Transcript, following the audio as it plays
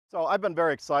So I've been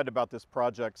very excited about this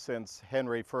project since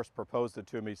Henry first proposed it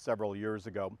to me several years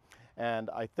ago. And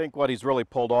I think what he's really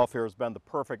pulled off here has been the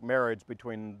perfect marriage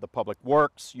between the public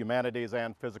works, humanities,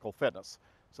 and physical fitness.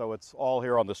 So it's all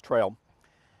here on this trail.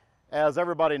 As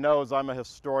everybody knows, I'm a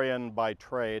historian by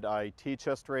trade. I teach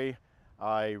history,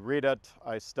 I read it,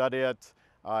 I study it,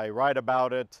 I write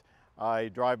about it, I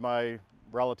drive my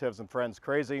relatives and friends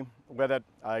crazy with it,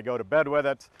 I go to bed with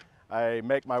it, I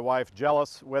make my wife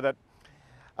jealous with it.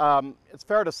 It's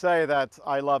fair to say that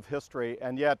I love history,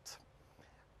 and yet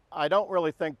I don't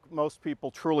really think most people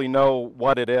truly know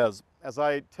what it is. As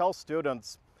I tell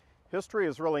students, history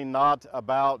is really not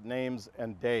about names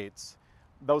and dates.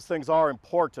 Those things are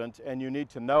important and you need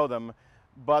to know them,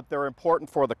 but they're important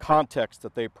for the context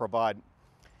that they provide.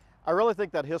 I really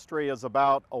think that history is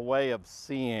about a way of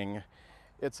seeing.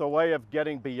 It's a way of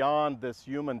getting beyond this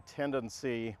human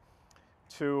tendency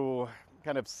to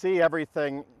kind of see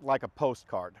everything like a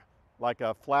postcard, like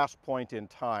a flashpoint in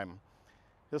time.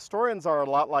 Historians are a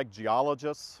lot like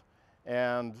geologists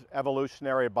and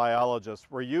evolutionary biologists.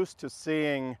 We're used to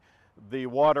seeing the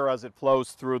water as it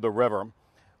flows through the river.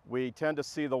 We tend to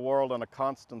see the world in a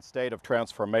constant state of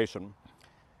transformation.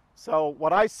 So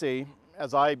what I see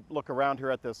as I look around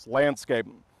here at this landscape,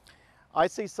 I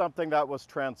see something that was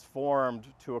transformed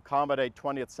to accommodate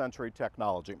 20th century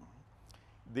technology.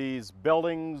 These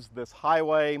buildings, this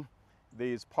highway,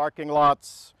 these parking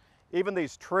lots, even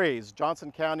these trees. Johnson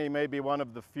County may be one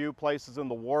of the few places in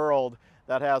the world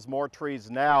that has more trees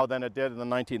now than it did in the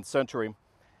 19th century.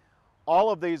 All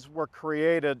of these were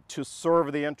created to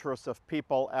serve the interests of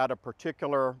people at a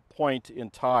particular point in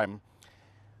time.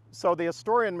 So the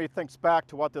historian in me thinks back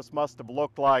to what this must have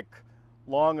looked like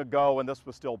long ago when this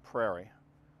was still prairie.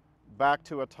 Back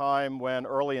to a time when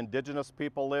early indigenous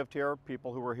people lived here,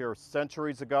 people who were here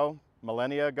centuries ago,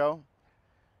 millennia ago,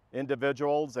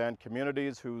 individuals and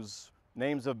communities whose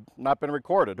names have not been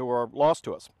recorded, who are lost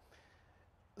to us.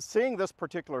 Seeing this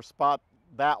particular spot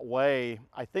that way,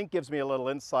 I think gives me a little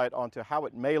insight onto how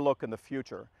it may look in the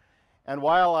future. And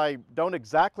while I don't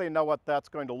exactly know what that's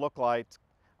going to look like,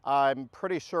 I'm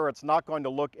pretty sure it's not going to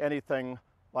look anything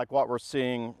like what we're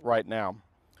seeing right now.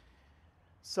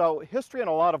 So history in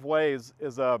a lot of ways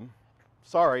is a,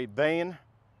 vain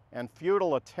and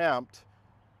futile attempt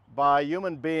by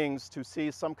human beings to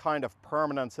see some kind of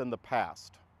permanence in the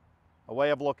past. A way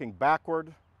of looking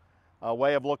backward, a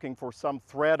way of looking for some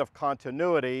thread of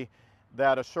continuity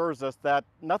that assures us that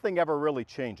nothing ever really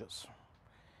changes.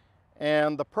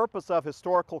 And the purpose of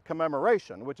historical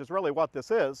commemoration, which is really what this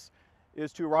is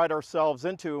to write ourselves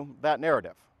into that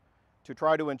narrative, to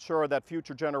try to ensure that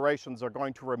future generations are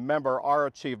going to remember our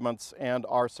achievements and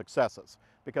our successes,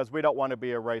 because we don't want to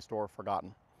be erased or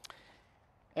forgotten.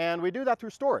 And we do that through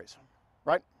stories,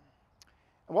 right?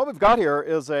 And what we've got here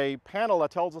is a panel that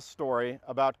tells a story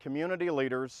about community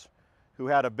leaders who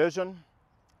had a vision,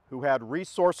 who had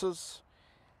resources,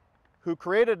 who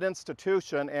created an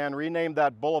institution and renamed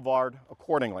that boulevard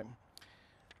accordingly.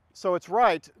 So it's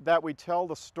right that we tell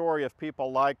the story of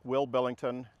people like Will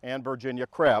Billington and Virginia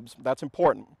Krebs. That's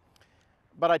important.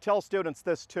 But I tell students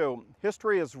this too.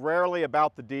 History is rarely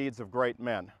about the deeds of great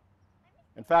men.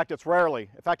 In fact, it's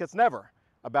never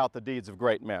about the deeds of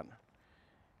great men.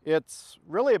 It's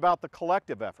really about the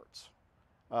collective efforts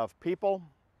of people,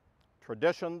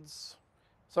 traditions,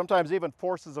 sometimes even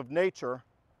forces of nature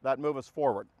that move us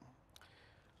forward.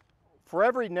 For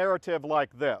every narrative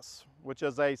like this, which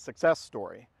is a success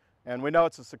story, and we know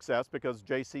it's a success because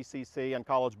JCCC and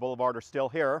College Boulevard are still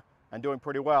here and doing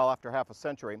pretty well after half a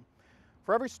century.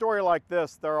 For every story like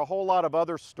this, there are a whole lot of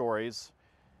other stories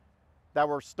that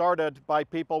were started by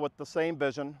people with the same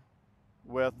vision,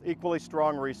 with equally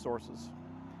strong resources.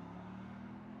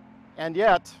 And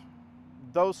yet,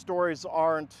 those stories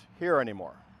aren't here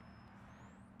anymore.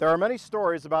 There are many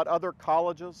stories about other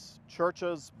colleges,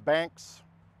 churches, banks,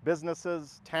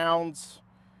 businesses, towns,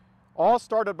 all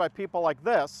started by people like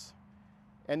this,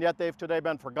 and yet they've today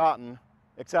been forgotten,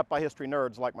 except by history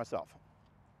nerds like myself.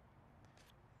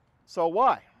 So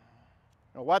why?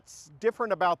 What's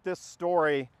different about this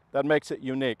story that makes it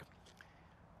unique?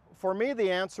 For me,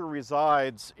 the answer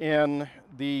resides in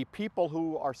the people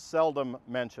who are seldom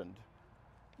mentioned.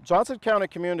 Johnson County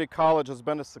Community College has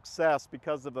been a success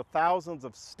because of the thousands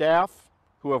of staff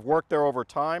who have worked there over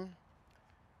time.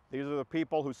 These are the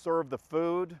people who serve the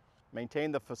food,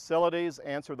 maintain the facilities,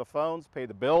 answer the phones, pay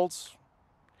the bills.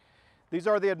 These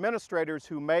are the administrators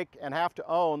who make and have to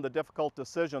own the difficult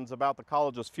decisions about the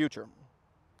college's future.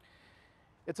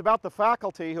 It's about the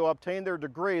faculty who obtain their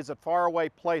degrees at faraway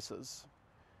places,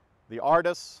 the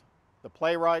artists, the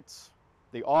playwrights,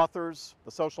 the authors,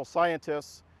 the social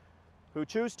scientists, who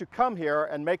choose to come here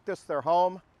and make this their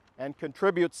home and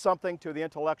contribute something to the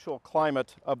intellectual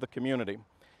climate of the community,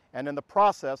 and in the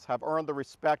process have earned the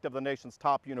respect of the nation's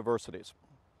top universities.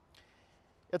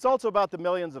 It's also about the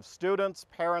millions of students,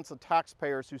 parents, and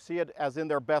taxpayers who see it as in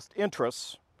their best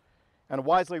interests and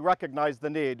wisely recognize the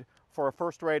need for a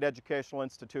first-rate educational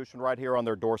institution right here on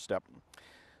their doorstep.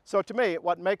 So to me,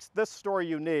 what makes this story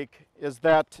unique is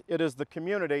that it is the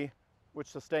community which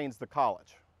sustains the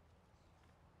college.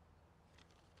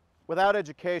 Without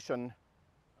education,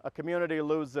 a community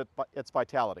loses its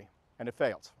vitality, and it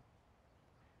fails.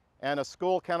 And a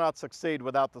school cannot succeed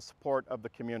without the support of the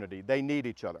community. They need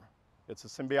each other. It's a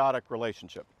symbiotic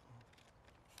relationship.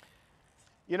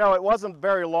 You know, it wasn't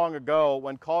very long ago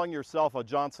when calling yourself a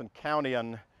Johnson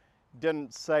Countyan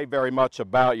didn't say very much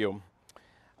about you.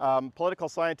 Political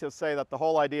scientists say that the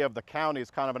whole idea of the county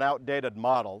is kind of an outdated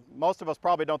model. Most of us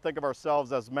probably don't think of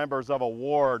ourselves as members of a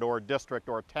ward or a district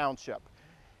or a township.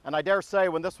 And I dare say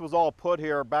when this was all put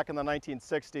here back in the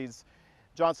 1960s,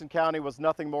 Johnson County was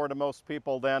nothing more to most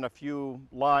people than a few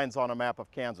lines on a map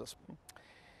of Kansas.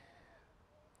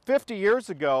 50 years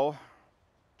ago,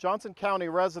 Johnson County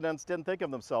residents didn't think of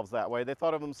themselves that way. They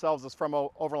thought of themselves as from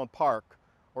Overland Park,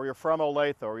 or you're from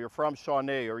Olathe, or you're from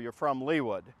Shawnee, or you're from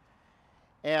Leawood.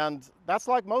 And that's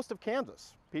like most of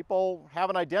Kansas. People have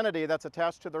an identity that's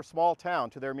attached to their small town,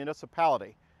 to their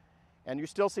municipality. And you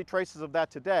still see traces of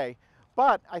that today,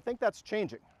 but I think that's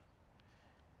changing.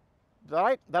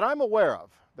 That I'm aware of,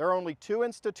 there are only two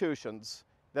institutions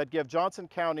that give Johnson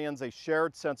Countyans a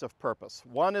shared sense of purpose.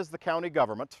 One is the county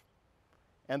government,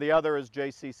 and the other is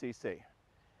JCCC.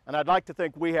 And I'd like to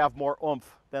think we have more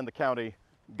oomph than the county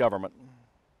government.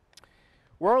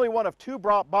 We're only one of two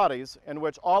bodies in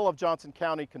which all of Johnson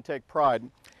County can take pride.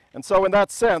 And so in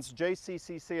that sense,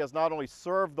 JCCC has not only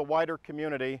served the wider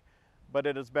community, but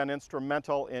it has been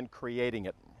instrumental in creating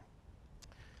it.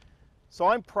 So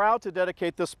I'm proud to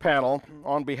dedicate this panel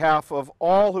on behalf of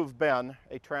all who've been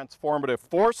a transformative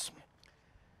force.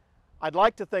 I'd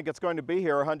like to think it's going to be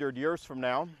here 100 years from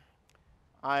now.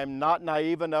 I'm not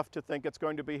naive enough to think it's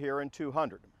going to be here in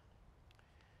 200.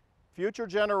 Future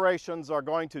generations are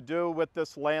going to do with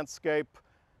this landscape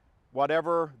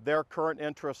whatever their current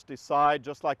interests decide,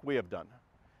 just like we have done.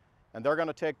 And they're going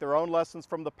to take their own lessons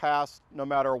from the past, no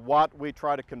matter what we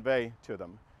try to convey to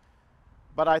them.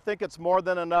 But I think it's more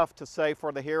than enough to say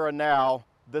for the here and now,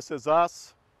 this is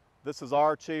us, this is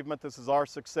our achievement, this is our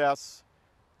success,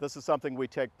 this is something we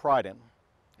take pride in,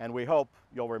 and we hope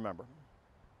you'll remember.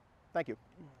 Thank you.